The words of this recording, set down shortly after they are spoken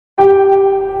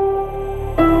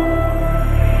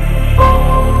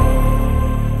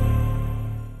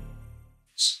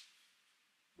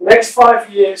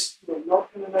5 years, you're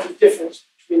not going to know the difference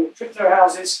between the crypto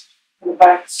houses and the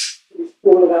banks that is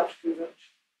all about to converge.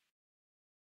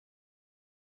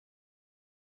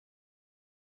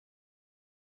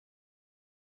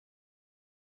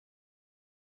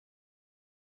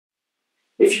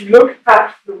 If you look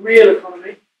at the real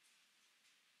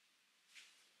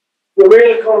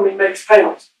economy makes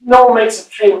payments. No one makes a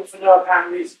payment for no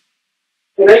apparent reason.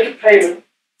 They make a payment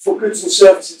for goods and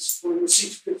services, for the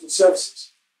receipt of goods and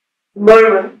services. At the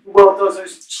moment, the world does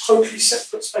those in totally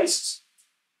separate spaces.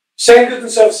 Send goods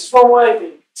and services one way, be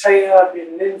it a container, be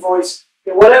it an invoice,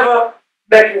 be it whatever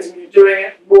mechanism you're doing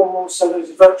it, more and more so those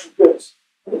are virtual goods.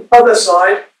 On the other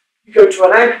side, you go to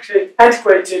an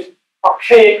antiquated,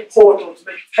 archaic portal to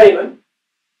make a payment,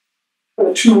 and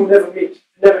the two will never meet,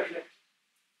 never connect.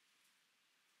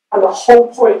 And the whole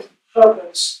point and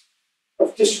purpose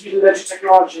of distributed ledger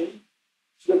technology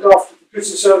to look after the goods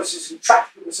and services and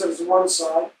track goods and services on one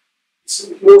side, is so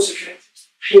we can also connect it to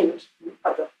payment on the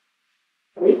other.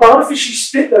 And we artificially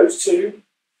split those two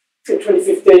in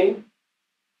 2015.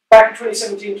 Back in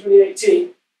 2017, 2018,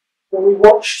 when we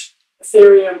watched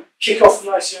Ethereum kick off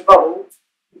the ICO bubble,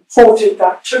 we ported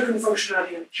that token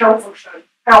functionality and account functionality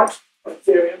out of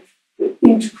Ethereum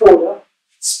into Corda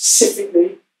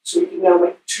specifically, so we can now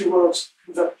make the two worlds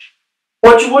converge.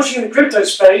 What you're watching in the crypto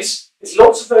space is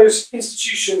lots of those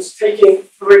institutions taking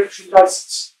a regulatory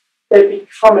license. They're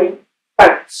becoming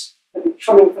banks. They're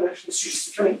becoming financial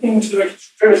institutions. They're coming into the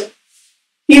regulatory perimeter.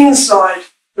 Inside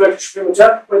the regulatory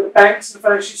perimeter, where the banks and the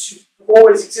financial institutions have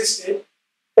always existed,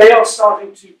 they are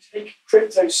starting to take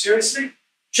crypto seriously.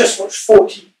 Just watch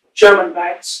 40 German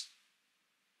banks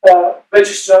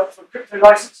register for a crypto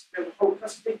license, be able to hold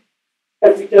custody.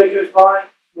 Every day goes by,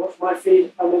 watch my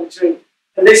feed, I'm monitoring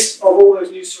a list of all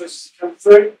those news sources that come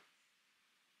through.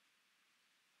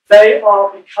 They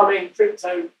are becoming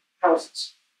crypto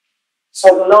houses.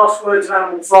 So the last words of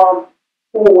Animal Farm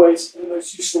always are the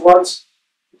most useful ones.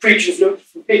 The creatures looked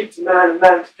from pig to man and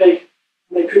man to pig,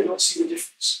 and they could not see the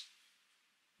difference.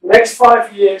 The next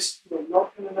 5 years, you're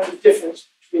not going to know the difference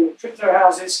between the crypto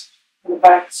houses and the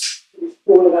banks that is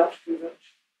all about